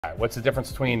What's the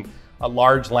difference between a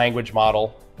large language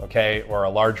model, okay, or a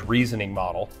large reasoning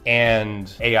model,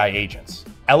 and AI agents?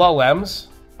 LLMs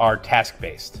are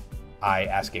task-based. I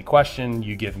ask a question,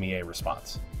 you give me a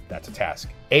response. That's a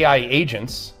task. AI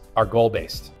agents are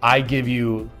goal-based. I give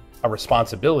you a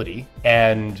responsibility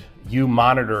and you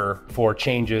monitor for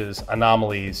changes,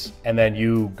 anomalies, and then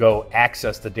you go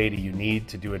access the data you need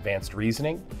to do advanced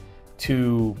reasoning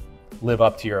to live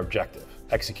up to your objective,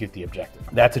 execute the objective.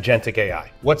 That's Agentic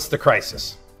AI. What's the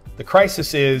crisis? The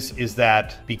crisis is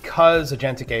that because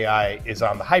Agentic AI is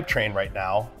on the hype train right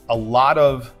now, a lot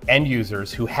of end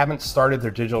users who haven't started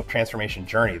their digital transformation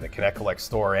journey, the connect, collect,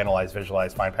 store, analyze,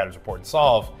 visualize, find patterns, report, and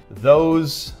solve,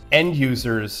 those end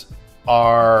users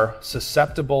are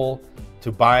susceptible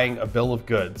to buying a bill of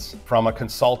goods from a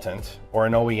consultant or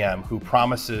an OEM who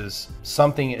promises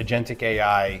something Agentic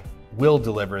AI will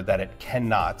deliver that it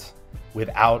cannot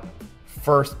without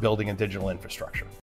first building a digital infrastructure.